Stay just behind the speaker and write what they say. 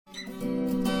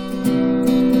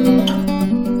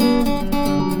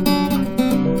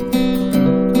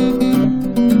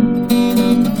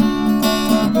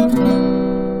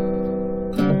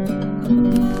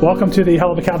Welcome to the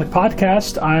Hell of a Catholic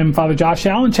podcast. I'm Father Josh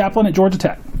Allen, chaplain at Georgia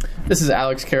Tech. This is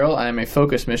Alex Carroll. I'm a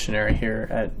focus missionary here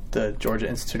at the Georgia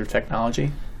Institute of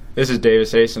Technology. This is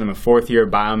Davis Ace, and I'm a fourth-year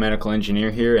biomedical engineer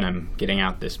here, and I'm getting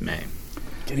out this May.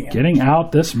 Getting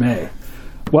out this May.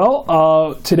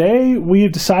 Well, today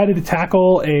we've decided to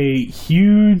tackle a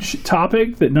huge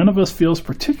topic that none of us feels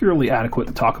particularly adequate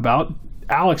to talk about.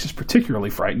 Alex is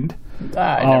particularly frightened.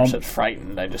 I never said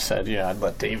frightened. I just said, I'd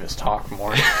let Davis talk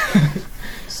more.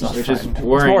 Which is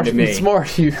worrying to me. It's more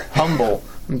humble.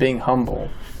 I'm being humble.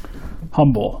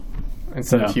 Humble.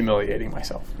 Instead of humiliating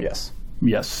myself. Yes.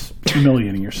 Yes.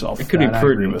 Humiliating yourself. It could be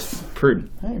prudent.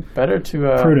 Prudent. Hey, better to...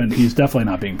 prudent. He's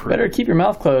definitely not being prudent. Better to keep your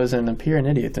mouth closed and appear an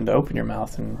idiot than to open your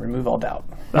mouth and remove all doubt.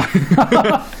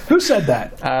 Who said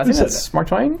that? I think that's Mark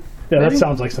Twain. Yeah, maybe? That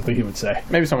sounds like something he would say.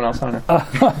 Maybe someone else. I don't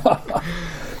know.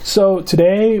 So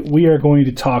today we are going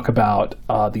to talk about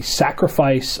the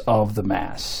sacrifice of the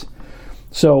Mass.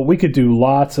 So we could do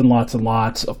lots and lots and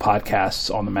lots of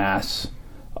podcasts on the Mass,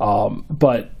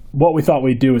 but what we thought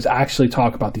we'd do is actually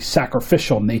talk about the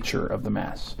sacrificial nature of the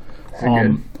Mass,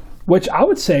 which I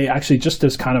would say actually just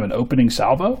as kind of an opening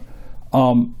salvo.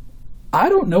 I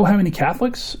don't know how many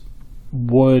Catholics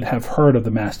would have heard of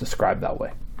the Mass described that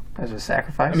way. As a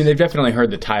sacrifice? I mean, they've definitely heard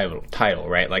the title,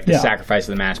 right? Like the sacrifice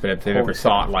of the Mass, but if they've ever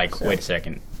thought, like, wait a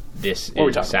second, this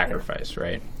is a sacrifice,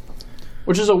 right?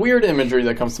 Which is a weird imagery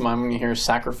that comes to mind when you hear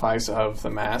sacrifice of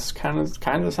the Mass. Kind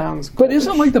of sounds. But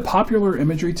isn't like the popular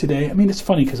imagery today? I mean, it's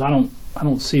funny because I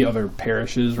don't see other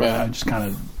parishes, right? Yeah. I just kind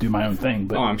of do my own thing.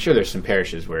 But I'm sure there's some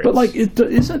parishes where. But like, it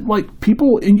isn't like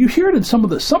people, and you hear it in some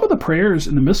of the prayers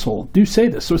in the Missal do say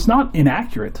this, so it's not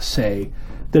inaccurate to say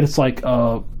that it's like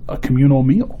a communal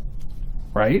meal.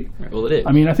 Right? Well, it is.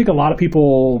 I mean, I think a lot of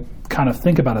people kind of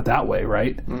think about it that way,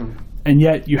 right? And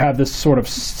yet you have this sort of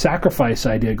sacrifice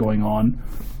idea going on.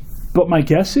 But my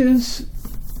guess is,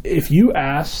 if you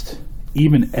asked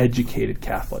even educated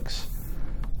Catholics,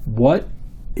 what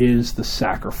is the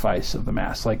sacrifice of the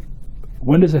Mass? Like,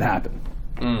 when does it happen?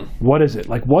 What is it?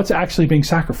 Like, what's actually being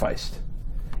sacrificed?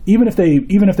 Even if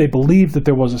they believed that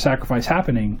there was a sacrifice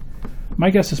happening, my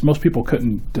guess is most people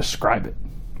couldn't describe it.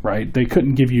 Right? They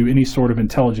couldn't give you any sort of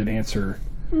intelligent answer.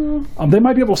 They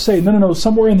might be able to say, no,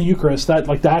 somewhere in the Eucharist,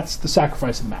 that's the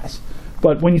sacrifice of the Mass.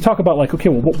 But when you talk about, like, okay,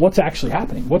 well, what's actually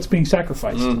happening? What's being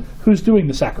sacrificed? Who's doing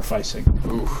the sacrificing?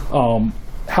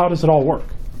 How does it all work?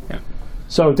 Yeah.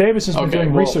 So Davis has been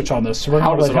doing research on this, so we're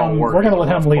going to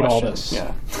let him lead all this.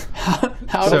 Yeah.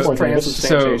 How does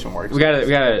transubstantiation work? We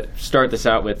gotta start this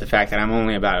out with the fact that I'm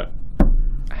only about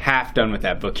half done with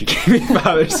that book you gave me,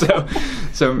 Father.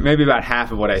 So maybe about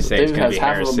half of what I say is going to be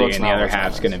heresy, and the other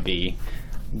half's going to be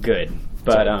good.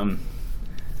 But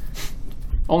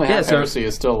only half heresy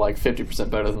is still like 50%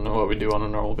 better than what we do on a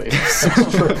normal basis.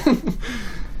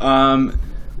 I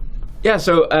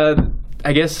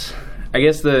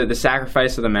guess the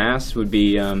sacrifice of the Mass would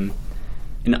be an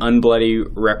unbloody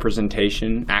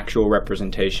representation, actual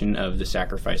representation of the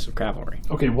sacrifice of Calvary.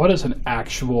 Okay, what is an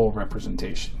actual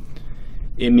representation?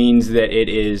 It means that it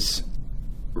is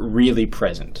really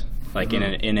present, like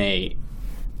in a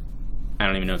I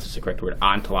don't even know if this is the correct word,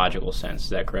 ontological sense. Is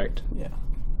that correct? Yeah.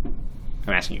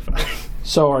 I'm asking you, Father.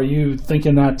 So are you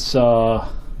thinking that's... do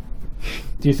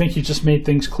you think you just made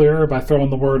things clearer by throwing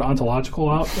the word ontological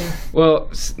out there?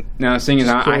 Well, now seeing as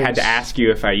I had to ask you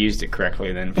if I used it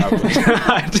correctly, then probably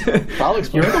not.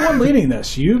 You're the one leading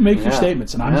this. You make your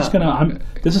statements, and I'm just going to...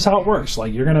 This is how it works.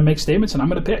 Like, you're going to make statements, and I'm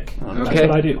going to pick. Okay. That's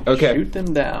what I do. Okay. Shoot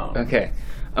them down. Okay.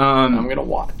 I'm going to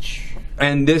watch.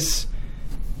 And this...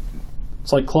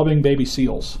 It's like clubbing baby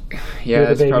seals.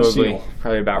 Yeah, that's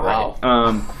probably about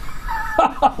right.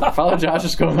 Father Josh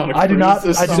is going on a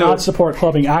cruise. I do not support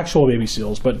clubbing actual baby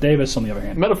seals, but Davis, on the other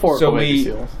hand, metaphorical baby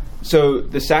seals. So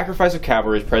the sacrifice of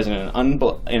Calvary is present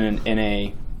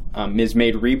is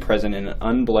made re-present in an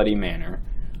unbloody manner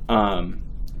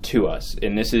to us,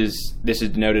 and this is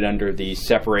denoted under the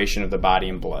separation of the body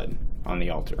and blood on the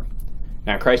altar.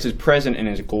 Now Christ is present in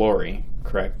His glory,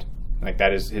 correct? Like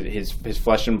that is his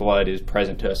flesh and blood is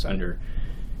present to us in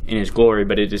His glory,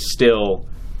 but it is still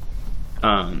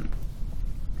the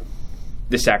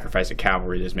sacrifice of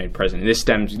Calvary that is made present. And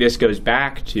this goes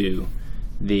back to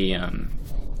the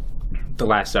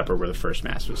Last Supper where the first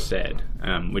Mass was said,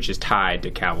 which is tied to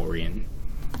Calvary in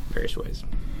various ways.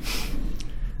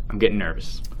 I'm getting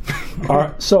nervous. All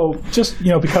right, so just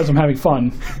because I'm having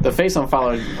fun, the face on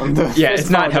Father,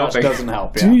 it's not helping. Doesn't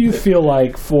help. Do you feel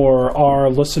like for our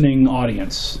listening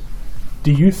audience,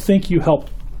 do you think you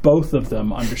helped both of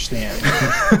them understand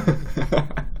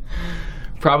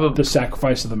probably the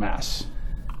sacrifice of the Mass?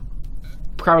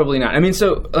 Probably not.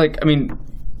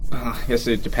 I guess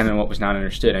it depended on what was not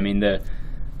understood. I mean,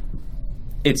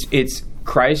 it's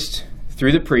Christ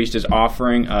through the priest is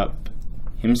offering up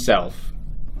himself,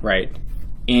 right,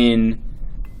 in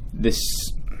this.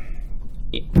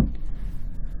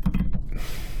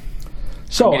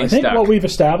 So I think what we've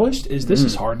established is this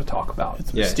is hard to talk about.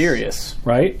 It's mysterious,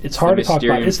 right? It's hard to talk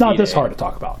about. It's not this hard to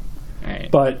talk about, right.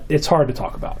 But it's hard to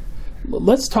talk about.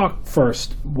 Let's talk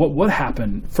first. What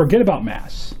happened? Forget about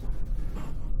Mass.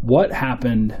 What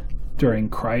happened during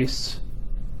Christ's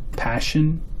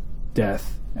passion,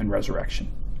 death, and resurrection?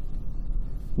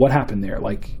 What happened there?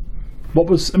 Like, what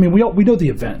was? I mean, we know the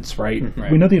events, right?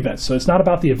 Right? We know the events, so it's not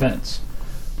about the events,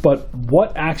 but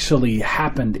what actually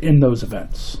happened in those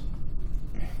events?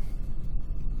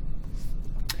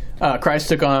 Christ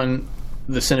took on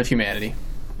the sin of humanity,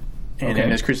 and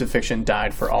in his crucifixion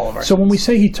died for all of our sins. So when we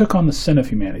say he took on the sin of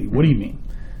humanity, what do you mean?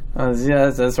 Yeah,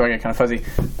 that's where I get kind of fuzzy.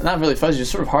 Not really fuzzy,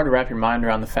 just sort of hard to wrap your mind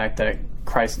around the fact that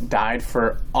Christ died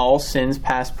for all sins,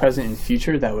 past, present, and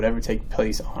future, that would ever take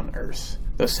place on earth.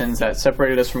 Those sins that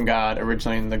separated us from God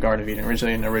originally in the Garden of Eden,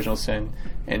 originally in original sin,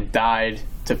 and died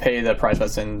to pay the price of that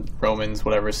sin. Romans,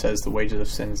 whatever says, the wages of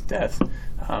sin is death.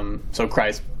 So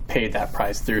Christ paid that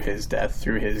price through his death,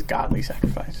 through his godly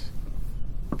sacrifice.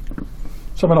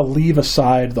 So I'm going to leave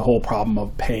aside the whole problem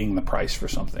of paying the price for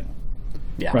something.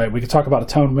 Yeah. Right? We could talk about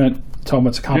atonement.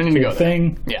 Atonement's a complicated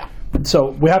thing. Yeah.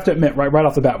 So we have to admit, right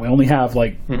off the bat, we only have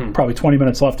probably 20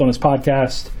 minutes left on this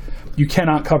podcast. You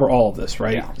cannot cover all of this,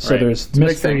 right? Yeah, so there's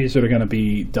mysteries that are going to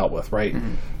be dealt with, right?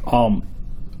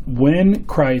 When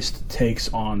Christ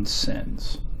takes on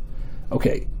sins,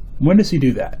 okay, when does he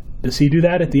do that? Does he do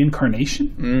that at the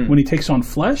incarnation? When he takes on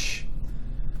flesh?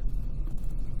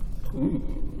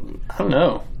 I don't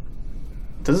know.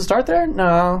 Does it start there?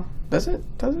 No. Does it?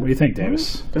 What do you think,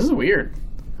 Davis? This is weird.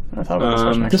 I never thought about this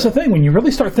question. This is the thing. When you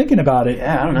really start thinking about it,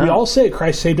 I don't know. We all say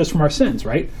Christ saved us from our sins,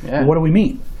 right? Yeah. Well, what do we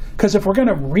mean? Because if we're going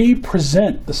to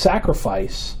represent the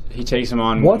sacrifice, he takes them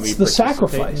on. What's when we the participate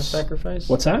sacrifice? In the sacrifice?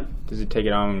 What's that? Does he take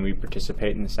it on when we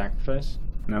participate in the sacrifice?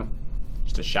 No,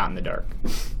 just a shot in the dark.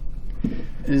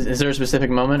 Is there a specific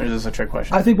moment, or is this a trick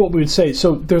question? I think what we would say.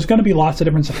 So there's going to be lots of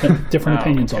different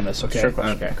opinions on this. Okay. Trick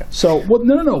question. Okay. So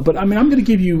no. But I mean, I'm going to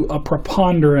give you a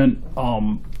preponderant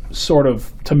sort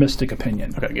of Thomistic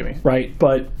opinion. Okay, give me. Right,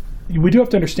 but we do have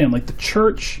to understand, like, the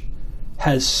church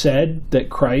has said that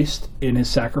Christ, in his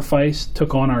sacrifice,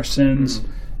 took on our sins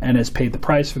and has paid the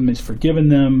price for them, has forgiven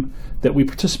them, that we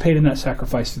participate in that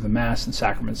sacrifice through the Mass and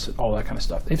sacraments, all that kind of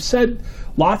stuff. They've said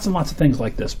lots and lots of things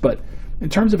like this, but in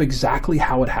terms of exactly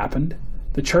how it happened,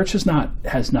 the church has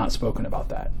not spoken about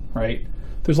that, right?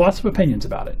 There's lots of opinions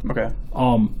about it. Okay.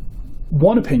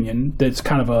 One opinion that's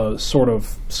kind of a sort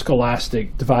of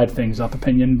scholastic divide things up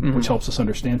opinion, which helps us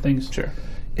understand things,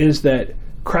 is that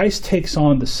Christ takes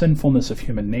on the sinfulness of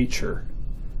human nature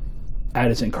at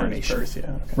his incarnation. Birth, yeah.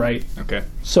 Okay. Right? Okay.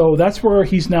 So that's where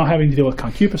he's now having to deal with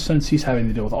concupiscence. He's having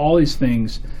to deal with all these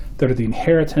things that are the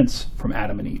inheritance from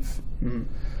Adam and Eve.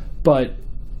 But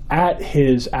at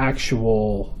his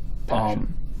actual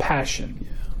passion,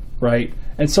 right?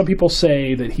 And some people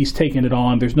say that he's taken it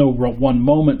on. There's no one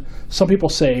moment. Some people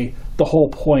say the whole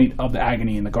point of the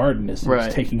agony in the garden is that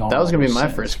he's taking on. That was going to be all my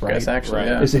those first sins, right? guess, actually.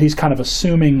 Yeah. Is that he's kind of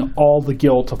assuming all the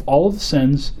guilt of all of the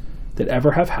sins that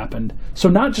ever have happened. So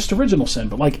not just original sin,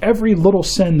 but like every little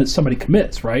sin that somebody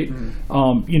commits, right?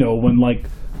 When like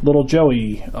little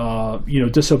Joey,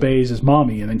 disobeys his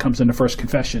mommy and then comes into first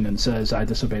confession and says, I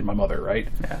disobeyed my mother, right?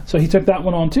 Yeah. So he took that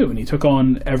one on too, and he took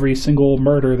on every single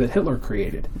murder that Hitler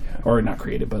created. Or not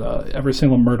created, but every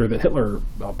single murder that Hitler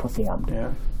performed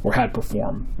or had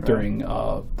performed during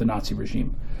the Nazi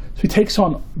regime. So he takes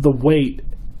on the weight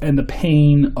and the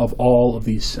pain of all of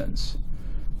these sins,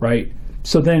 right?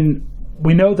 So then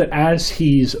we know that as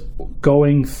he's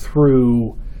going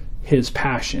through his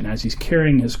passion, as he's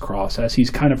carrying his cross, as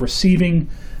he's kind of receiving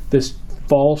this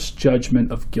false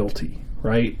judgment of guilty,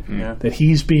 right? Yeah. That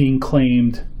he's being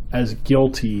claimed as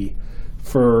guilty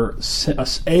for a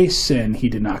sin he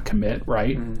did not commit,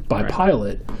 right? By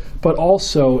Pilate, but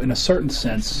also in a certain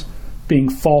sense being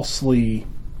falsely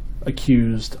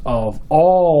accused of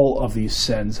all of these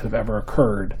sins that have ever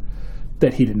occurred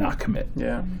that he did not commit.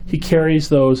 Yeah. He carries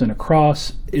those in a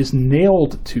cross, is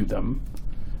nailed to them,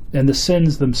 and the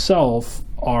sins themselves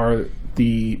are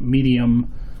the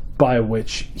medium by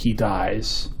which he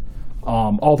dies.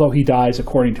 Although he dies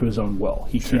according to his own will.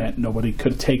 He can't, nobody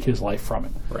could take his life from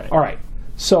it. Right. All right.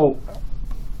 So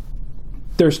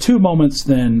there's two moments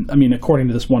then, according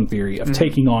to this one theory, of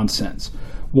taking on sins.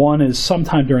 One is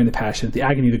sometime during the Passion, the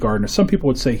agony of the garden. Some people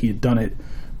would say he had done it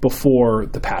before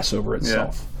the Passover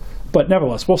itself. But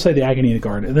nevertheless, we'll say the agony of the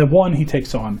garden. And then one he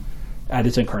takes on at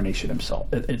his incarnation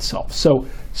itself. So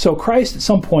Christ at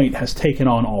some point has taken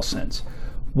on all sins.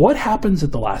 What happens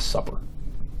at the Last Supper?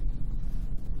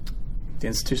 The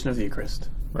institution of the Eucharist.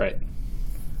 Right.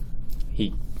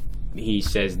 He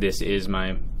says, "This is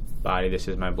my body. This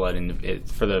is my blood." And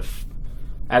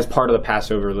as part of the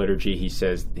Passover liturgy, he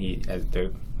says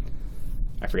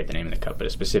I forget the name of the cup, but a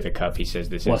specific cup. He says,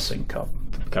 "This blessing is cup,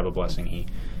 cup of blessing." He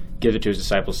gives it to his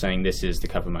disciples, saying, "This is the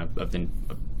cup of my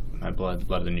blood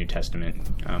of the New Testament,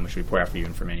 which we pour out for you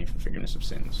and for many for forgiveness of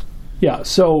sins." Yeah.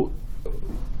 So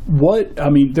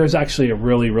there's actually a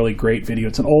really, really great video.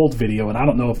 It's an old video, and I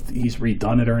don't know if he's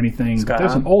redone it or anything.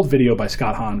 There's an old video by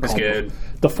Scott Hahn called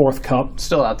The Fourth Cup.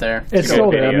 Still out there. It's still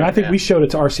there. I mean, I think we showed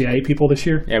it to RCIA people this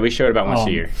year. Yeah, we show it about once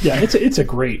a year. Yeah, it's a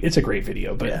great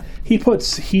video. But he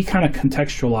kind of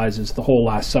contextualizes the whole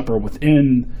Last Supper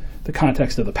within the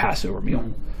context of the Passover meal,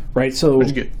 right? So which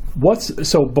is good.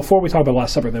 So before we talk about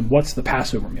Last Supper, then what's the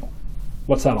Passover meal?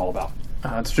 What's that all about?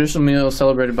 It's a traditional meal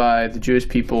celebrated by the Jewish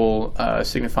people,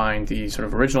 signifying the sort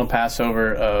of original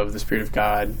Passover of the Spirit of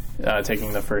God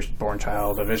taking the firstborn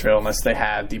child of Israel, unless they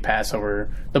had the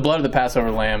blood of the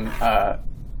Passover lamb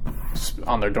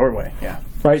on their doorway. Yeah.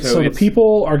 Right. So the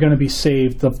people are going to be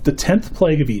saved. The 10th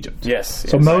plague of Egypt. Yes.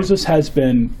 So Moses has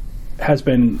been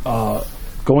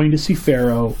going to see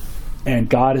Pharaoh. And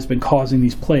God has been causing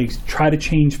these plagues to try to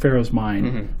change Pharaoh's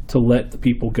mind to let the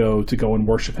people go and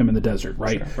worship him in the desert,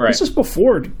 right? Sure. Right. This is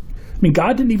before,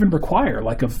 God didn't even require,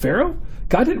 like of Pharaoh,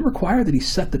 God didn't require that he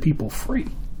set the people free.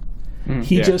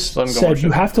 He just said,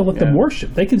 you have to let them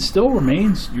worship. They can still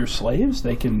remain your slaves.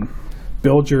 They can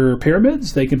build your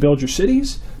pyramids. They can build your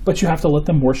cities. But you have to let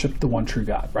them worship the one true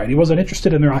God, right? He wasn't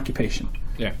interested in their occupation.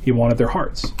 Yeah. He wanted their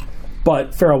hearts.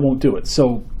 But Pharaoh won't do it.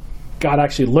 So God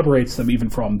actually liberates them even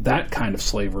from that kind of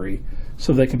slavery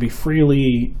so they can be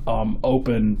freely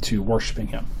open to worshiping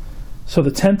him. So the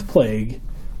 10th plague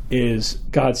is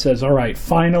God says, all right,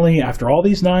 finally, after all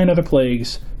these 9 other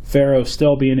plagues, Pharaoh's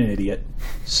still being an idiot.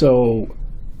 So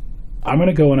I'm going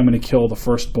to go and I'm going to kill the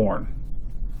firstborn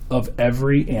of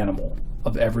every animal,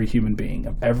 of every human being,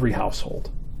 of every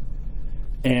household.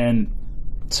 And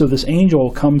so this angel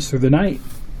comes through the night,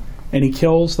 and he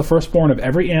kills the firstborn of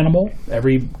every animal,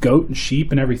 every goat and sheep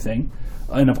and everything,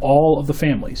 and of all of the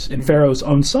families. And Pharaoh's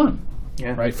own son,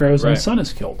 right? Pharaoh's own son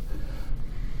is killed,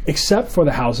 except for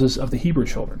the houses of the Hebrew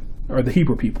children, or the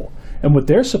Hebrew people. And what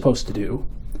they're supposed to do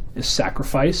is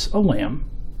sacrifice a lamb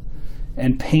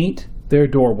and paint their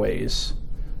doorways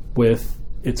with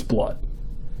its blood.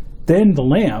 Then the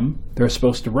lamb they're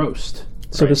supposed to roast.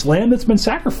 So this lamb that's been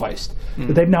sacrificed,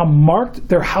 that they've now marked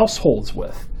their households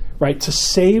with, right, to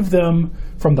save them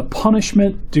from the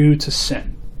punishment due to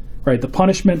sin, right? The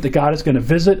punishment that God is going to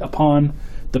visit upon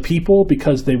the people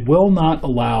because they will not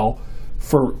allow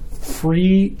for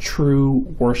free, true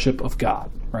worship of God,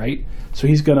 right? So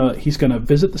he's gonna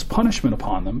visit this punishment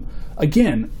upon them,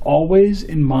 again, always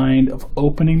in mind of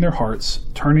opening their hearts,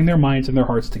 turning their minds and their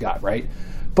hearts to God, right?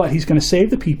 But he's going to save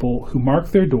the people who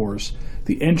mark their doors,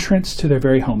 the entrance to their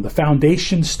very home, the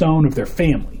foundation stone of their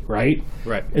family, right?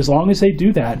 Right. As long as they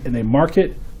do that and they mark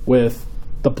it with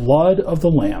the blood of the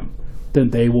lamb,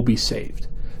 then they will be saved.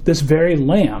 This very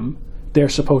lamb, they're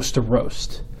supposed to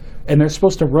roast. And they're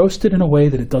supposed to roast it in a way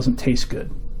that it doesn't taste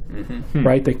good,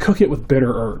 right? They cook it with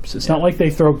bitter herbs. It's not like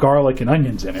they throw garlic and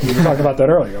onions in it. We were talking about that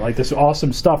earlier, like this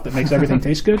awesome stuff that makes everything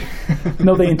taste good.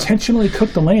 No, they intentionally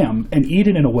cook the lamb and eat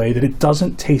it in a way that it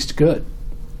doesn't taste good,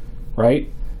 right?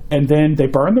 And then they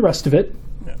burn the rest of it.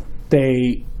 Yeah.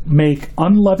 They make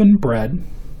unleavened bread.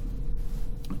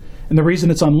 And the reason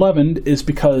it's unleavened is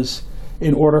because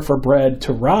in order for bread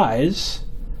to rise,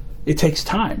 it takes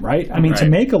time, right? I mean, to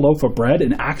make a loaf of bread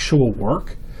in actual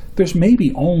work, there's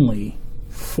maybe only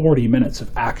 40 minutes of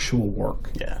actual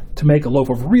work to make a loaf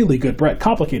of really good bread,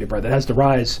 complicated bread that has to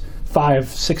rise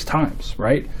 5-6 times,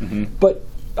 right? But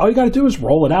all you got to do is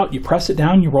roll it out. You press it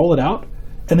down, you roll it out,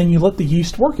 and then you let the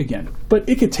yeast work again. But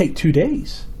it could take 2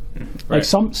 days. Like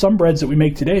some breads that we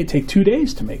make today take 2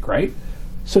 days to make, right?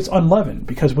 So it's unleavened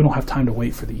because we don't have time to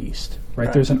wait for the yeast,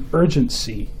 right? There's an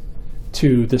urgency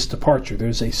to this departure.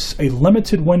 There's a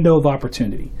limited window of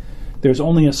opportunity. There's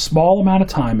only a small amount of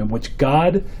time in which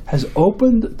God has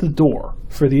opened the door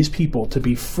for these people to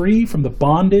be free from the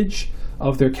bondage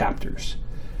of their captors.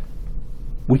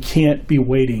 We can't be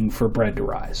waiting for bread to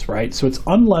rise, right? So it's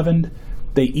unleavened.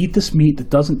 They eat this meat that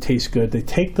doesn't taste good. They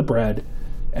take the bread,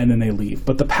 and then they leave.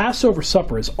 But the Passover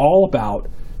supper is all about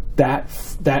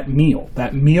that meal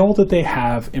that they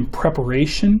have in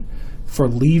preparation for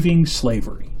leaving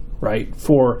slavery, right?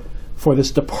 For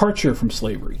this departure from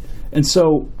slavery. And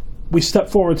so we step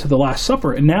forward to the Last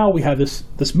Supper, and now we have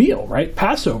this meal, right?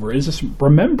 Passover is this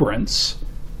remembrance.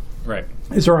 Right.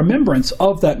 Is a remembrance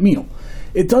of that meal.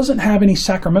 It doesn't have any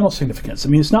sacramental significance. I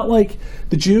mean, it's not like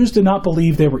the Jews did not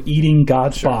believe they were eating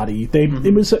God's body.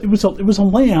 It was a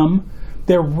lamb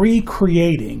they're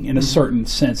recreating in a certain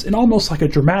sense, in almost like a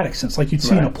dramatic sense, like you'd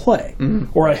see in a play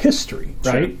or a history,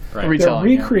 right? They're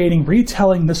recreating,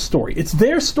 retelling this story. It's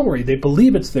their story. They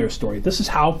believe it's their story. This is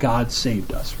how God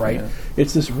saved us, right? Yeah.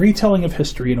 It's this retelling of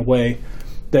history in a way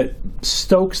that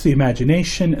stokes the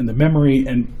imagination and the memory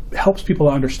and helps people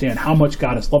to understand how much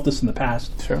God has loved us in the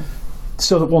past,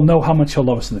 so that we'll know how much He'll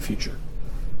love us in the future.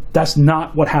 That's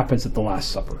not what happens at the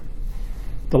Last Supper.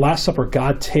 The Last Supper,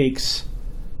 God takes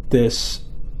this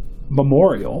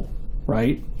memorial,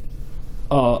 right,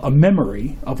 a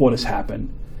memory of what has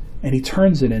happened, and He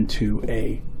turns it into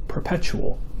a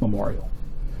perpetual memorial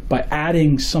by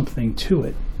adding something to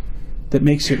it that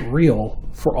makes it real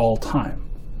for all time.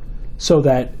 So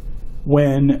that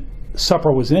when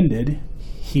supper was ended,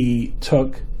 He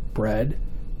took bread,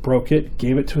 broke it,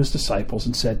 gave it to His disciples,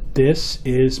 and said, "This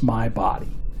is my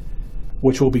body,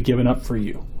 which will be given up for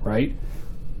you," right?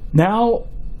 Now,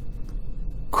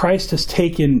 Christ has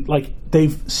taken, like,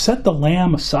 they've set the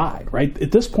lamb aside, right?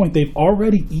 At this point, they've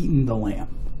already eaten the lamb,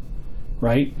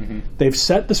 right? They've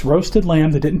set this roasted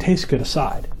lamb that didn't taste good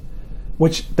aside,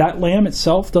 which that lamb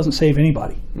itself doesn't save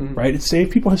anybody, right? It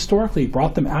saved people historically,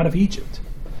 brought them out of Egypt.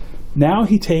 Now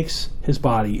He takes His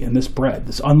body and this bread,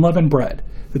 this unleavened bread,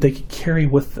 that they could carry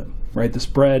with them, right? This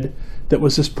bread that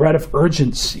was this bread of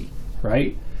urgency,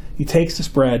 right? He takes this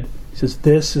bread, He says,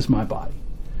 "This is my body."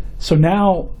 So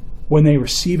now, when they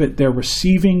receive it, they're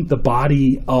receiving the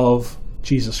body of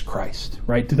Jesus Christ,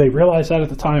 right? Do they realize that at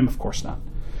the time? Of course not.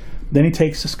 Then He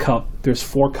takes this cup. There's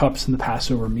 4 cups in the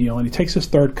Passover meal, and He takes this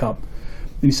third cup,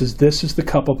 and He says, "This is the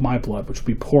cup of my blood, which will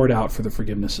be poured out for the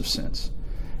forgiveness of sins."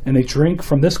 And they drink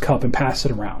from this cup and pass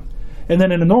it around. And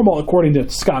then in a normal, according to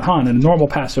Scott Hahn, in a normal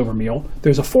Passover meal,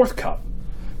 there's a 4th cup.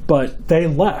 But they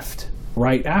left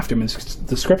right after. I mean,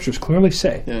 the scriptures clearly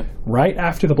say, right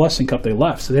after the blessing cup, they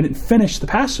left. So they didn't finish the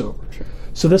Passover.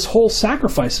 So this whole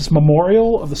sacrifice, this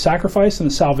memorial of the sacrifice and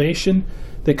the salvation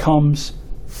that comes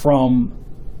from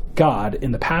God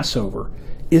in the Passover,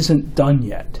 isn't done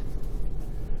yet.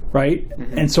 Right?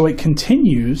 And so it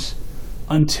continues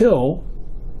until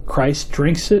Christ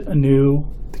drinks it anew,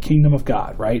 the kingdom of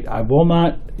God, right? I will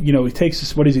not, He takes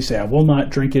this, what does He say? I will not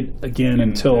drink it again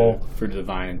until fruit of the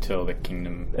vine, until the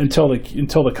kingdom, until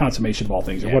the consummation of all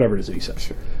things, or whatever it is that He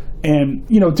says. And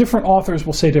different authors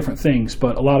will say different things,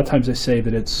 but a lot of times they say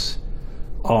that it's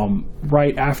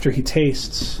right after He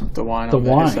tastes the wine,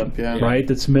 hyssop, right?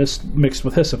 That's mixed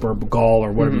with hyssop or gall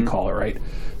or whatever you call it, right?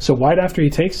 So right after He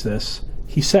takes this,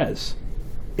 He says,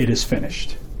 "It is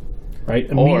finished." Right?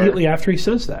 Immediately after He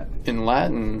says that. In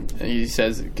Latin, He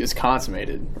says it's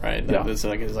consummated, right? That's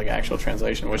like his actual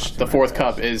translation, which the 4th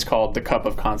cup is called the cup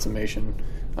of consummation.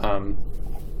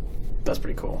 That's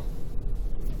pretty cool.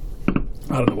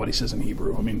 I don't know what He says in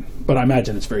Hebrew. I mean, but I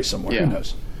imagine it's very similar. Who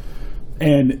knows?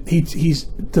 And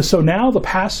so now the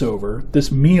Passover,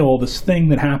 this meal, this thing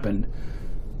that happened,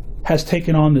 has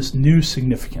taken on this new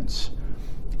significance.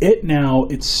 It now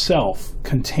itself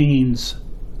contains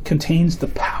the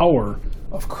power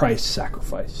of Christ's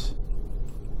sacrifice.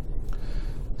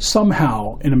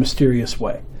 Somehow, in a mysterious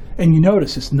way. And you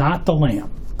notice it's not the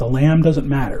lamb. The lamb doesn't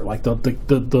matter. Like the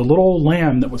little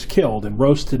lamb that was killed and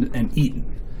roasted and eaten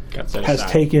has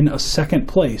taken a second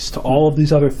place to all of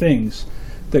these other things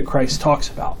that Christ talks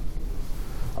about.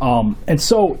 And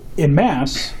so, in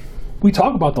Mass, we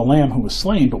talk about the lamb who was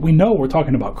slain, but we know we're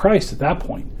talking about Christ at that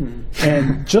point.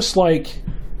 And just like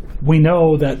we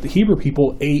know that the Hebrew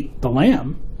people ate the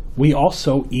lamb, we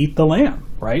also eat the lamb,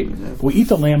 right? We eat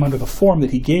the lamb under the form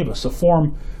that He gave us, a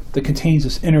form that contains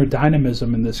this inner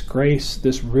dynamism and this grace,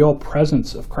 this real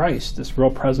presence of Christ, this real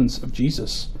presence of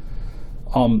Jesus,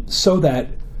 so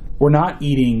that we're not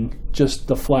eating just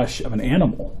the flesh of an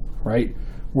animal, right?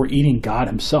 We're eating God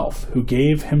Himself, who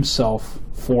gave Himself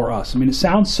for us. I mean, it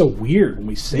sounds so weird when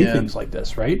we say things like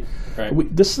this, right?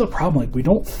 This is the problem. Like, we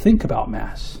don't think about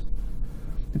Mass.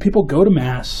 And people go to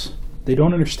Mass, they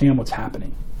don't understand what's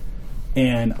happening.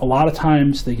 And a lot of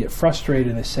times they get frustrated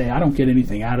and they say, "I don't get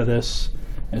anything out of this,"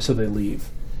 and so they leave.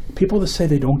 People that say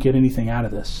they don't get anything out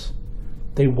of this,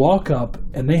 they walk up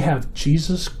and they have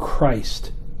Jesus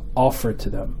Christ offered to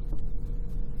them.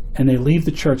 And they leave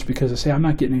the church because they say, "I'm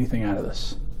not getting anything out of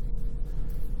this."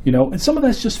 And some of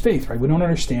that's just faith, right? We don't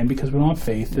understand because we don't have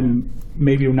faith, and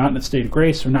maybe we're not in a state of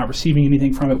grace, or not receiving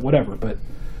anything from it, whatever. But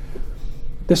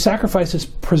the sacrifice is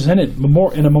presented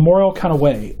in a memorial kind of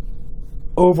way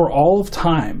over all of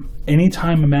time,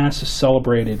 anytime a Mass is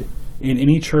celebrated in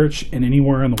any church and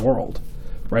anywhere in the world,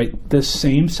 right, this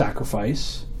same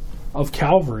sacrifice of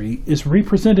Calvary is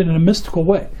represented in a mystical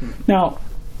way. Now,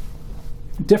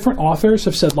 different authors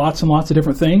have said lots and lots of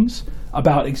different things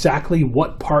about exactly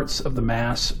what parts of the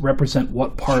Mass represent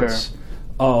what parts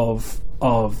of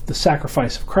the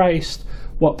sacrifice of Christ,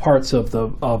 what parts of the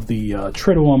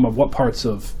Triduum, of what parts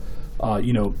of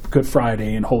Good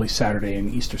Friday and Holy Saturday and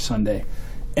Easter Sunday.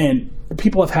 And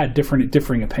people have had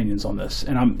differing opinions on this.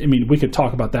 And I mean, we could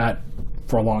talk about that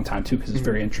for a long time too, because it's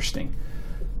very interesting.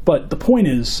 But the point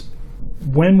is,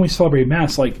 when we celebrate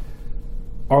Mass, like,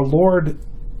 our Lord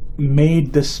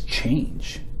made this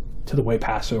change to the way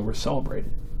Passover is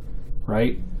celebrated,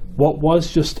 right? What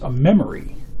was just a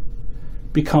memory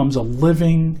becomes a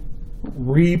living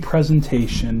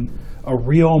representation, a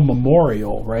real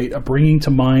memorial, right? A bringing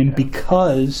to mind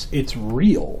because it's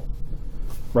real,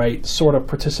 right? Sort of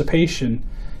participation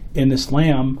in this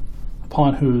Lamb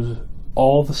upon whose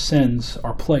all the sins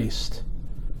are placed,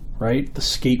 right? The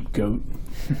scapegoat,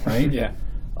 right? Yeah.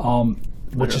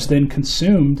 Which is then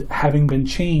consumed, having been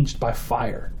changed by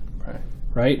fire,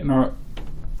 right? And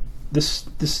this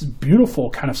beautiful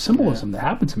kind of symbolism that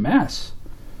happens in Mass.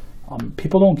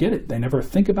 People don't get it; they never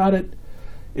think about it.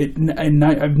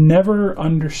 I've never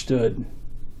understood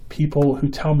people who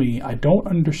tell me, "I don't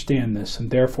understand this,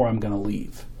 and therefore I'm going to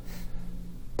leave."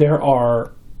 There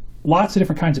are lots of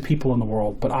different kinds of people in the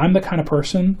world, but I'm the kind of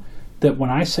person that when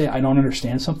I say I don't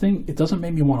understand something, it doesn't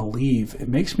make me want to leave. It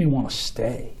makes me want to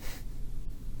stay.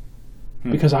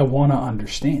 Because I want to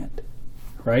understand,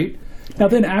 right? Now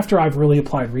then, after I've really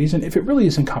applied reason, if it really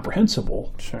is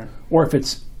incomprehensible, or if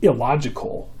it's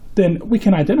illogical, then we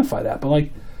can identify that. But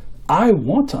like, I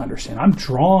want to understand. I'm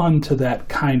drawn to that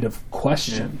kind of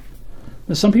question.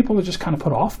 And some people are just kind of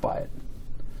put off by it.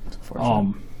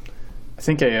 I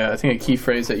think a key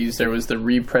phrase that you used there was the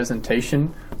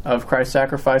representation of Christ's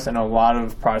sacrifice. I know a lot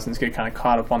of Protestants get kind of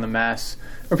caught up on the Mass,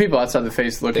 or people outside the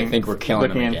faith looking. They think we're killing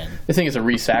them again. They think it's a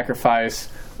re-sacrifice,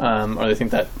 or they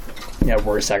think that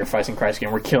we're sacrificing Christ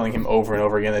again. We're killing him over and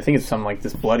over again. They think it's something like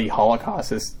this bloody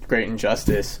Holocaust, this great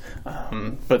injustice.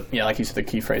 But like you said, the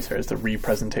key phrase there is the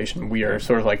representation. We are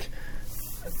sort of like,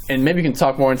 and maybe you can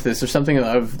talk more into this. There's something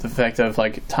of the fact of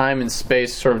like time and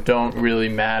space sort of don't really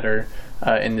matter.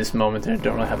 In this moment, that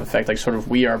don't really have effect. Like, sort of,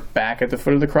 we are back at the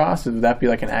foot of the cross. Would that be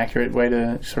like an accurate way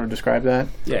to sort of describe that?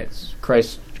 Yeah, it's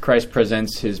Christ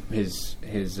presents his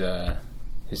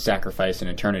sacrifice in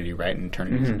eternity, right? And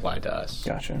eternity is applied to us.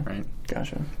 Gotcha. Right.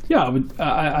 Gotcha. Yeah,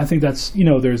 I think that's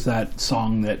there's that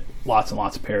song that lots and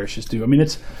lots of parishes do. I mean,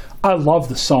 I love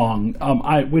the song.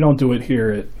 We don't do it here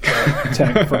at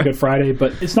Tech for Good Friday,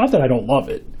 but it's not that I don't love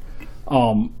it.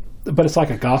 But it's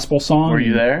like a gospel song. Were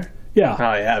you there? Yeah.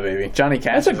 Oh, yeah, baby. Johnny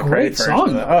Cash. That's a great song.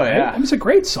 Oh, yeah. It's a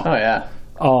great song. Oh, yeah.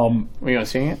 Were you going to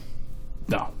sing it?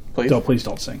 No. Please? No, please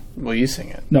don't sing. Will you sing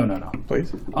it? No.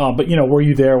 Please? But, were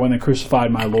you there when they crucified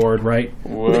my Lord, right?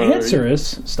 The answer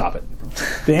is, stop it.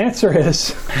 The answer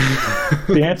is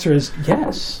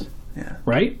yes. Yeah.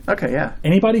 Right? Okay, yeah.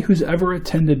 Anybody who's ever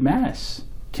attended Mass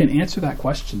can answer that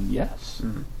question, yes.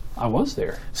 Mm-hmm. I was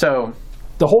there. So,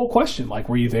 the whole question, like,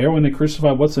 were you there when they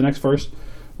crucified? What's the next verse?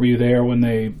 Were you there when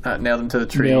they nailed him to the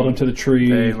tree?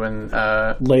 When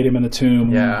laid him in the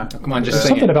tomb. Yeah, come on, just There's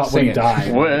sing something it. about when he it.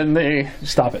 died. When they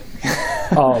stop it.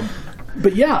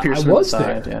 But yeah, I was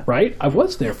there. Yeah. Right, I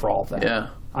was there for all of that. Yeah,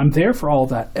 I'm there for all of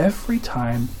that every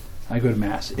time I go to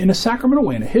Mass in a sacramental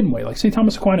way, in a hidden way. Like St.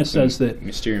 Thomas Aquinas says that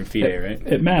Mysterium Fide, right?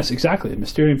 At Mass, exactly,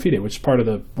 Mysterium Fide, which is part of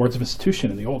the Words of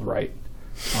Institution in the old rite.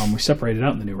 We separate it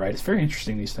out in the new rite. It's very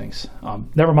interesting, these things.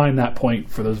 Never mind that point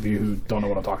for those of you who don't know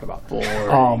what I'm talking about.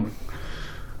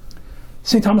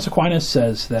 St. Thomas Aquinas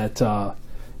says that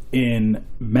in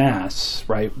Mass,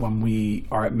 right, when we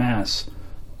are at Mass,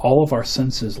 all of our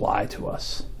senses lie to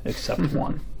us except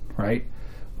one, right?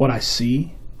 What I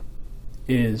see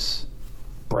is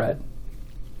bread.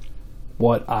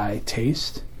 What I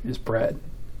taste is bread.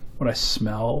 What I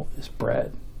smell is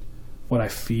bread. What I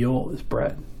feel is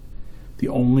bread. The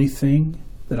only thing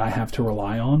that I have to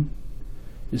rely on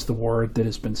is the word that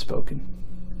has been spoken.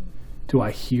 Do I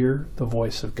hear the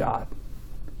voice of God?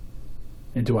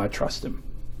 And do I trust him?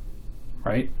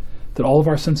 Right? That all of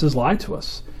our senses lie to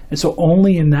us. And so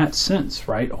only in that sense,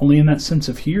 right? Only in that sense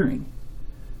of hearing.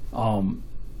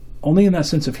 Only in that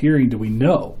sense of hearing do we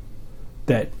know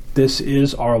that this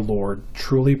is our Lord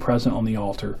truly present on the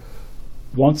altar,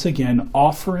 once again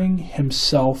offering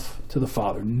himself to the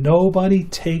Father. Nobody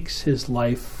takes his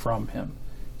life from him.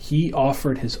 He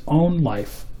offered his own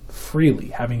life freely,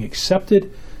 having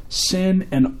accepted sin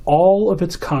and all of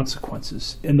its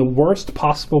consequences in the worst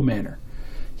possible manner.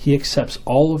 He accepts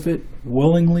all of it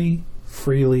willingly,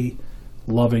 freely,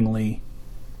 lovingly,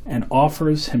 and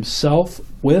offers himself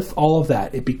with all of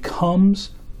that. It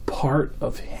becomes part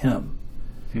of him.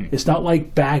 It's not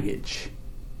like baggage,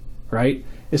 right?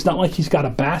 It's not like he's got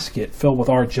a basket filled with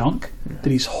our junk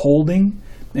that he's holding,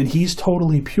 and he's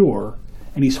totally pure,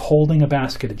 and he's holding a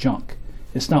basket of junk.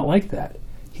 It's not like that.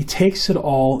 He takes it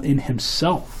all in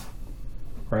himself,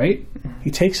 right?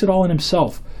 He takes it all in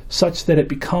himself, such that it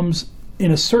becomes,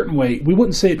 in a certain way, we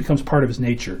wouldn't say it becomes part of his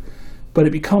nature, but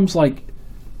it becomes like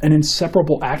an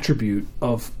inseparable attribute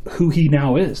of who he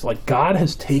now is. Like, God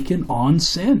has taken on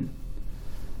sin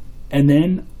and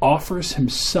then offers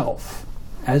himself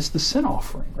as the sin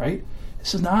offering, right?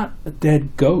 This is not a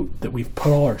dead goat that we've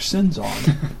put all our sins on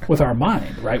with our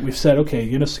mind, right? We've said, okay,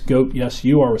 goat, yes,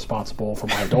 you are responsible for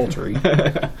my adultery,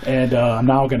 and I'm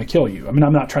now going to kill you. I mean,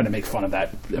 I'm not trying to make fun of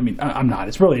that. I mean, I'm not.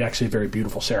 It's really actually a very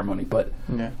beautiful ceremony, but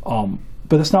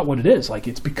that's not what it is. Like,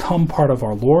 it's become part of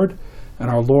our Lord, and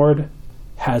our Lord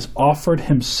has offered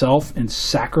himself in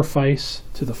sacrifice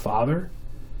to the Father,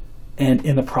 and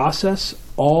in the process,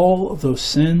 all of those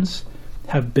sins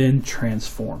have been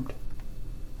transformed.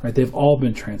 Right? They've all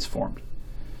been transformed.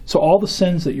 So all the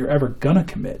sins that you're ever going to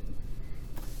commit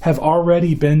have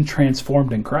already been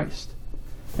transformed in Christ.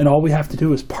 And all we have to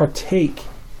do is partake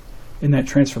in that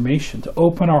transformation, to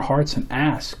open our hearts and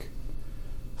ask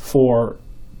for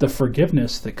the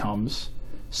forgiveness that comes,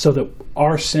 so that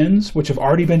our sins, which have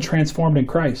already been transformed in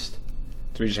Christ,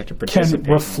 So we just have to can participate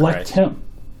reflect in Christ.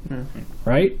 him.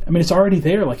 Right? I mean, it's already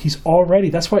there. Like, he's already,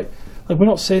 that's why, like, we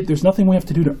don't say there's nothing we have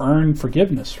to do to earn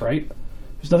forgiveness, right?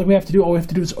 There's nothing we have to do. All we have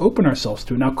to do is open ourselves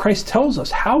to it. Now, Christ tells us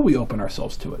how we open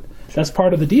ourselves to it. That's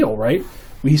part of the deal, right?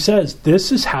 He says,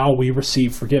 this is how we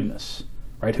receive forgiveness,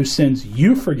 right? Whose sins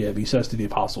you forgive, he says to the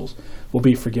apostles, will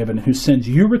be forgiven. And whose sins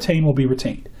you retain will be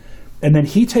retained. And then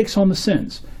he takes on the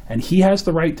sins, and he has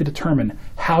the right to determine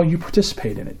how you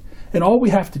participate in it. And all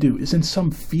we have to do is, in some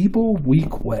feeble,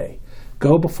 weak way,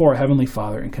 go before our Heavenly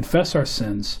Father and confess our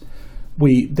sins.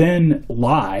 We then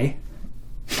lie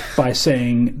by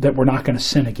saying that we're not going to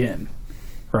sin again,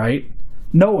 right?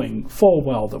 Knowing full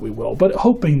well that we will, but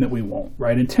hoping that we won't,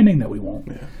 right? Intending that we won't.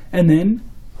 Yeah. And then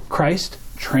Christ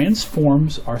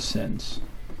transforms our sins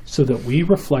so that we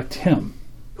reflect him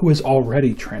who has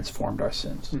already transformed our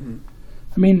sins. Mm-hmm.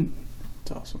 I mean,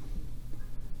 it's awesome.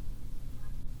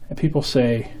 And people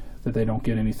say that they don't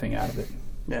get anything out of it.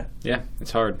 Yeah. Yeah,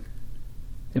 it's hard.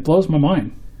 It blows my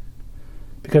mind.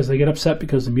 Because they get upset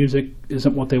because the music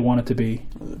isn't what they want it to be.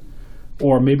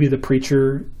 Or maybe the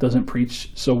preacher doesn't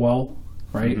preach so well,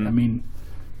 right? Mm-hmm. I mean,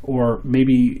 or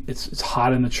maybe it's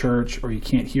hot in the church, or you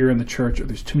can't hear in the church, or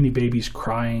there's too many babies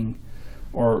crying,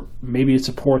 or maybe it's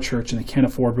a poor church and they can't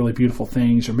afford really beautiful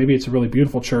things, or maybe it's a really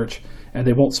beautiful church and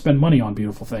they won't spend money on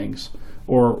beautiful things,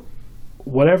 or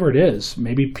whatever it is.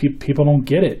 Maybe people don't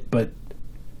get it, but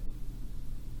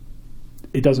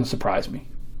it doesn't surprise me.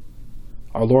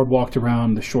 Our Lord walked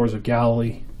around the shores of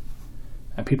Galilee,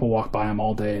 and people walked by him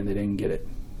all day and they didn't get it.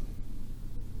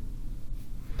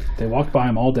 They walked by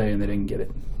him all day and they didn't get it.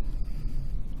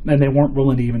 And they weren't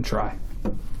willing to even try.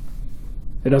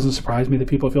 It doesn't surprise me that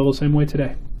people feel the same way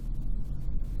today.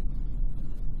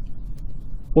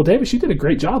 Well, Davis, you did a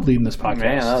great job leading this podcast.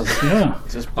 Man, that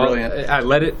was just brilliant. I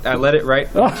let it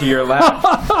right to your lap.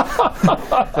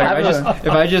 Like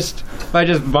if I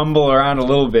just bumble around a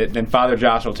little bit, then Father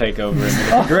Josh will take over, and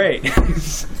it'll be great.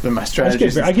 Been my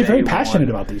strategy. I get very passionate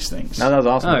about these things. No, that was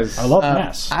awesome. I love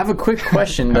Mass. I have a quick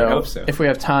question, though, I hope so. if we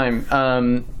have time.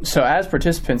 So, as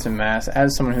participants in Mass,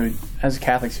 as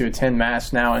Catholics who attend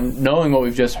Mass now, and knowing what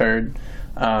we've just heard,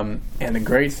 and the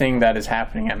great thing that is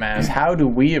happening at Mass, how do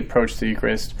we approach the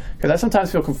Eucharist? Because I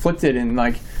sometimes feel conflicted in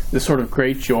like this sort of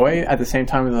great joy at the same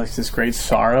time with like this great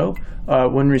sorrow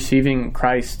when receiving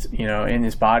Christ, in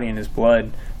His body and His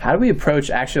blood. How do we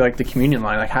approach actually like the communion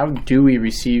line? Like, how do we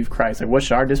receive Christ? Like, what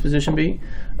should our disposition be?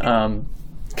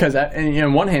 Because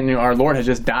on one hand, our Lord has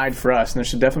just died for us, and there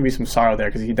should definitely be some sorrow there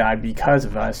because He died because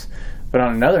of us. But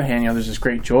on another hand, there's this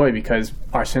great joy because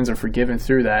our sins are forgiven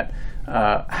through that.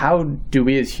 How do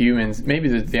we as humans, maybe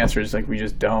the answer is like we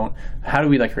just don't, how do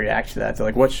we like react to that? So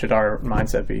like what should our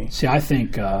mindset be? See, I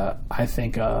think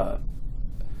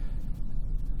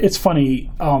it's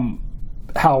funny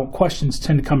how questions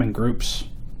tend to come in groups.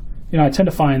 I tend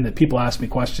to find that people ask me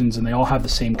questions and they all have the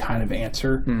same kind of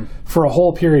answer for a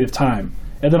whole period of time.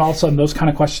 And then all of a sudden those kind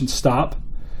of questions stop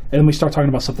and then we start talking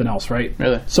about something else, right?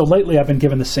 Really? So lately I've been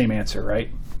given the same answer, right?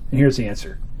 And here's the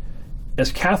answer.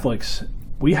 As Catholics,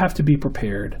 we have to be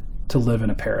prepared to live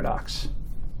in a paradox.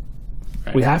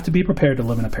 Right. We have to be prepared to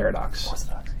live in a paradox.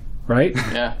 Orthodoxy. Right?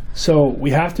 Yeah. So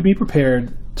we have to be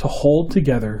prepared to hold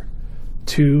together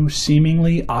two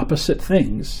seemingly opposite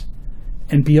things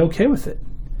and be okay with it,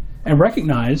 and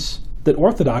recognize that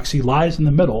orthodoxy lies in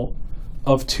the middle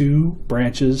of two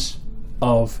branches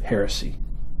of heresy.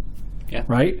 Yeah.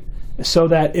 Right? So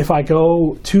that if I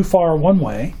go too far one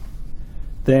way,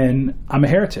 then I'm a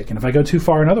heretic. And if I go too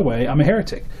far another way, I'm a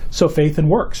heretic. So faith and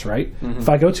works, right? Mm-hmm. If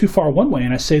I go too far one way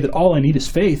and I say that all I need is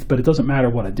faith, but it doesn't matter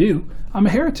what I do, I'm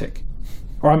a heretic.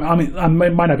 Or I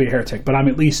might not be a heretic, but I'm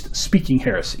at least speaking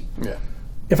heresy. Yeah.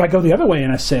 If I go the other way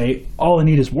and I say all I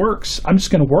need is works, I'm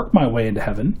just going to work my way into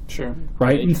heaven. Sure.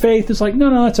 Right? And faith is like,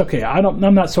 no, that's okay.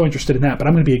 I'm not so interested in that, but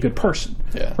I'm going to be a good person.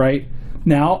 Yeah. Right?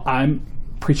 Now I'm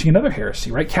preaching another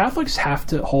heresy, right? Catholics have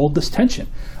to hold this tension.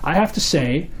 I have to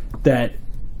say that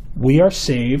we are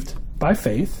saved by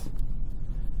faith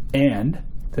and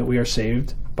that we are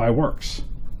saved by works.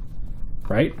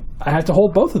 Right? I have to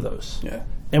hold both of those. Yeah.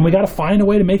 And we got to find a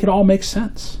way to make it all make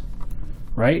sense.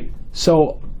 Right?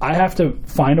 So I have to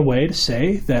find a way to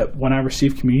say that when I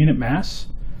receive communion at Mass,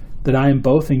 that I am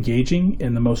both engaging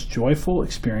in the most joyful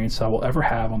experience I will ever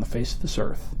have on the face of this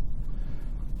earth,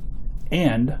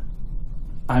 and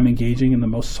I'm engaging in the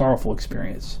most sorrowful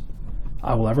experience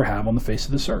I will ever have on the face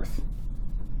of this earth.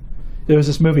 There was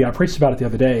this movie, I preached about it the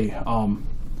other day.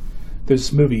 There's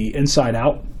this movie, Inside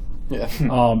Out. Yeah.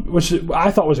 Which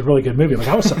I thought was a really good movie. Like,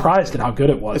 I was surprised at how good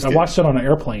it was. I watched it on an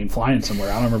airplane flying somewhere.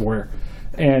 I don't remember where.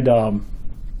 And,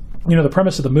 the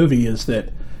premise of the movie is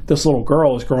that this little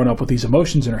girl is growing up with these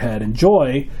emotions in her head, and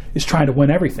Joy is trying to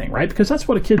win everything, right? Because that's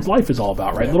what a kid's life is all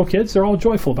about, right? Yeah. Little kids, they're all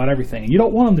joyful about everything, and you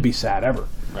don't want them to be sad ever.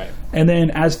 Right. And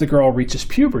then as the girl reaches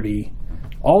puberty,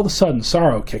 all of a sudden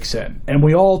sorrow kicks in. And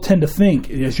we all tend to think,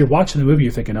 as you're watching the movie,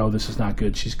 you're thinking, oh, this is not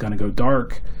good. She's going to go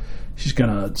dark.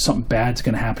 Something bad's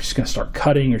going to happen. She's going to start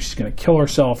cutting, or she's going to kill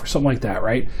herself, or something like that,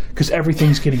 right? Because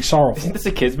everything's getting sorrowful. Isn't this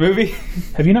a kid's movie?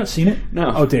 Have you not seen it?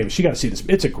 No. Oh, David, you got to see this.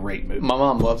 It's a great movie. My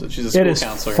mom loves it. She's a school counselor.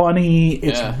 It is funny.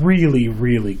 It's really,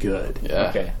 really good. Yeah.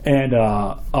 Okay. And,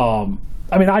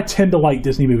 I tend to like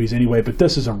Disney movies anyway, but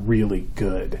this is a really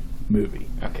good movie.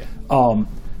 Okay.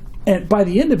 And by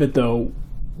the end of it, though,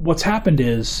 what's happened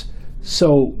is,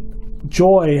 so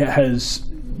Joy has...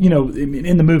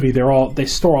 in the movie, they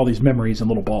store all these memories in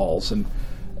little balls, and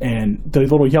the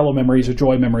little yellow memories are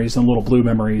joy memories, and the little blue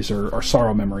memories are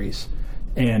sorrow memories.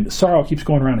 And sorrow keeps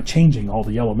going around and changing all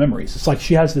the yellow memories. It's like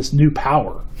she has this new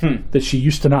power that she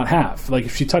used to not have. Like,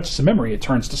 if she touches a memory, it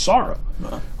turns to sorrow,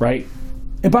 right?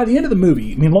 And by the end of the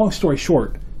movie, long story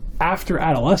short, after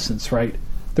adolescence, right,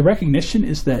 the recognition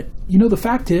is that, the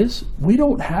fact is, we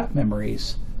don't have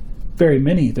memories, very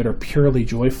many, that are purely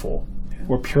joyful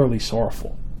or purely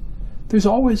sorrowful. There's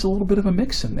always a little bit of a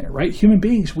mix in there, right? Human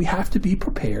beings, we have to be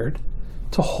prepared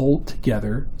to hold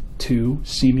together two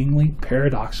seemingly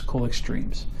paradoxical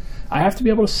extremes. I have to be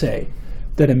able to say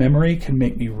that a memory can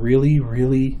make me really,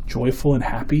 really joyful and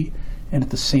happy, and at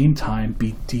the same time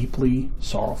be deeply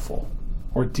sorrowful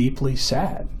or deeply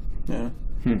sad. Yeah.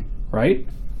 Right?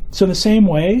 So the same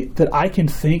way that I can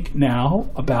think now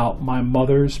about my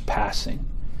mother's passing,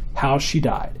 how she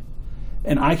died,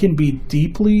 and I can be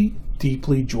deeply,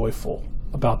 deeply joyful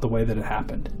about the way that it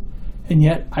happened. And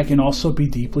yet I can also be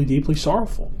deeply, deeply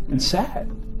sorrowful and sad.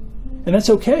 And that's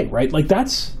okay, right? Like,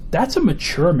 that's a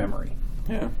mature memory.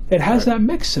 Yeah. It has that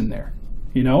mix in there,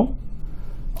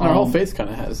 Our whole faith kind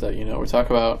of has that, We talk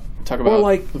about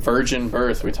like virgin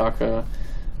birth. We talk about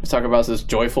this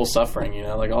joyful suffering,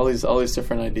 like all these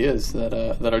different ideas that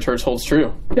our church holds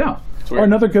true. Yeah. Or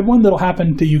another good one that'll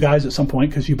happen to you guys at some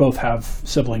point, because you both have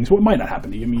siblings. Well, it might not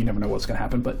happen to you. You never know what's going to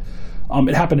happen, but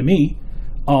it happened to me.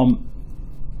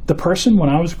 The person when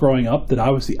I was growing up that I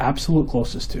was the absolute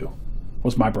closest to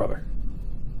was my brother.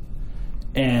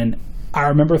 And I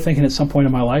remember thinking at some point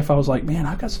in my life, I was like, man,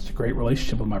 I've got such a great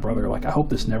relationship with my brother. Like, I hope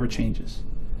this never changes.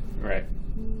 Right.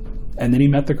 And then he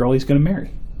met the girl he's going to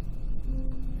marry.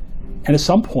 And at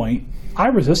some point, I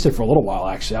resisted for a little while,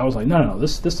 actually. I was like, no,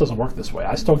 this doesn't work this way.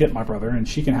 I still get my brother, and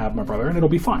she can have my brother, and it'll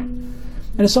be fine.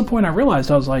 And at some point, I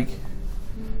realized, I was like,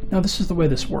 no, this is the way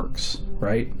this works,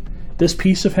 right? This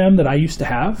piece of him that I used to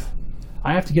have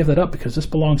to give that up because this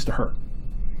belongs to her,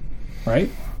 right?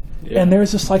 Yeah. And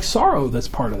there's this, sorrow that's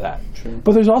part of that. Sure.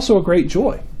 But there's also a great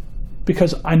joy,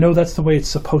 because I know that's the way it's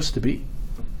supposed to be,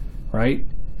 right?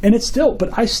 And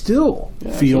but I still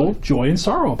feel joy and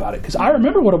sorrow about it, because I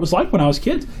remember what it was like when I was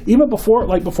kids, even before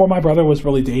my brother was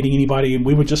really dating anybody, and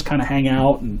we would just kind of hang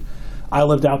out, and I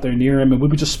lived out there near him, and we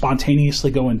would just spontaneously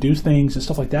go and do things and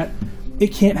stuff like that.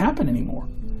 It can't happen anymore.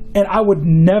 And I would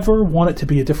never want it to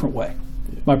be a different way.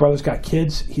 My brother's got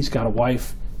kids. He's got a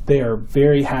wife. They are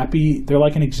very happy. They're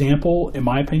like an example, in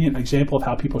my opinion, of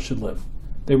how people should live.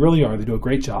 They really are. They do a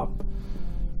great job.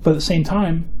 But at the same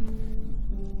time,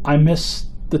 I miss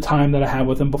the time that I had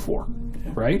with him before,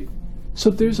 right? So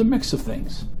there's a mix of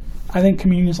things. I think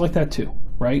communion is like that too,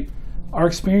 right? Our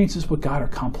experiences with God are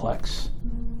complex.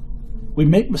 We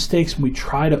make mistakes when we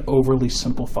try to overly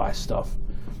simplify stuff.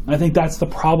 I think that's the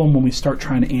problem when we start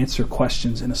trying to answer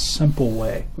questions in a simple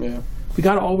way. Yeah. We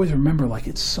got to always remember, like,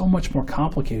 it's so much more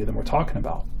complicated than we're talking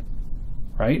about,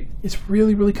 right? It's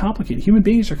really, really complicated. Human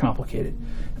beings are complicated.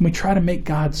 And we try to make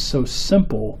God so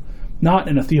simple, not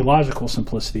in a theological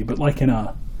simplicity, but like in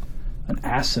an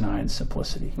asinine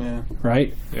simplicity,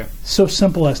 right? Yeah. So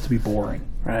simple as to be boring,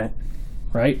 Right.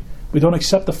 right? We don't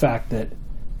accept the fact that,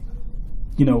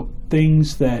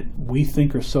 things that we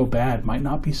think are so bad might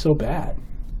not be so bad.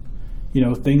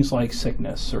 Things like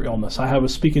sickness or illness. I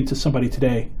was speaking to somebody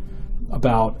today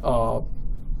about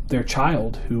their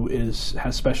child who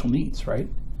has special needs, right?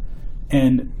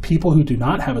 And people who do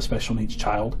not have a special needs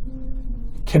child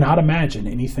cannot imagine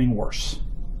anything worse,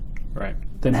 Right.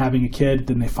 than having a kid,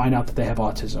 then they find out that they have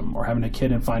autism, or having a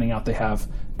kid and finding out they have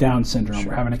Down syndrome,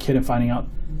 or having a kid and finding out.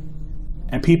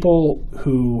 And people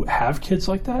who have kids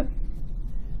like that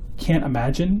can't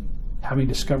imagine having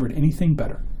discovered anything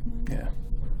better. Yeah.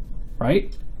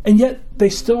 Right? And yet they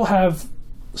still have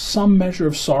some measure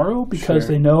of sorrow because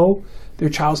they know their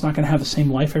child's not going to have the same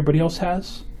life everybody else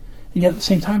has. And yet at the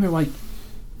same time, they're like,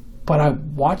 but I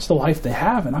watch the life they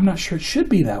have, and I'm not sure it should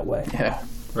be that way. Yeah.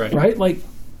 Right. Right? Like,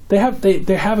 they have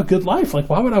a good life. Like,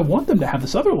 why would I want them to have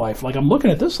this other life? Like, I'm looking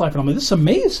at this life, and I'm like, this is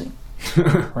amazing.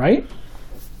 Right?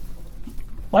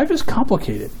 Life is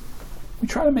complicated. We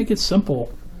try to make it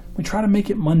simple. We try to make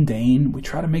it mundane. We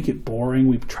try to make it boring.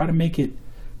 We try to make it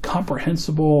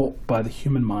comprehensible by the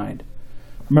human mind.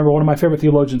 I remember one of my favorite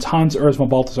theologians, Hans Urs von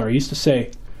Balthasar, he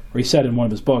said in one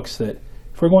of his books that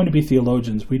if we're going to be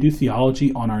theologians, we do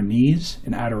theology on our knees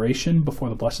in adoration before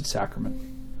the Blessed Sacrament.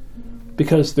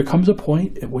 Because there comes a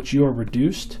point at which you are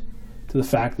reduced to the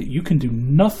fact that you can do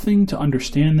nothing to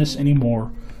understand this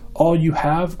anymore. All you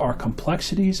have are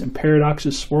complexities and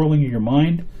paradoxes swirling in your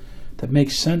mind that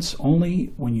make sense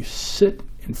only when you sit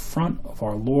in front of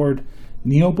our Lord,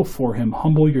 kneel before Him,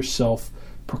 humble yourself,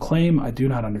 proclaim, I do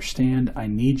not understand, I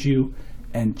need you,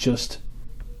 and just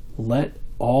let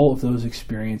all of those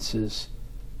experiences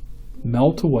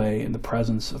melt away in the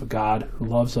presence of a God who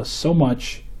loves us so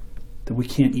much that we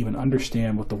can't even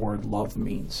understand what the word love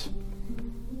means.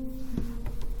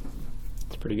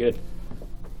 It's pretty good.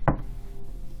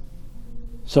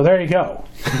 So there you go.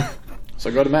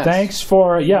 So go to Mass. Thanks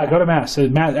for, go to Mass.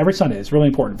 Mass every Sunday. It's really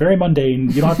important. Very mundane.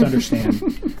 You don't have to understand.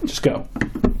 Just go.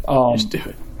 Just do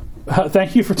it.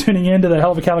 Thank you for tuning in to the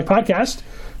Hell of a Catholic podcast.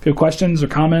 If you have questions or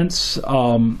comments,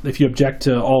 if you object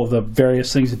to all of the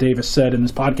various things that Dave has said in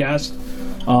this podcast,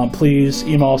 please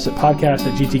email us at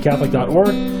podcast@gtcatholic.org,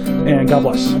 and God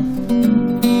bless.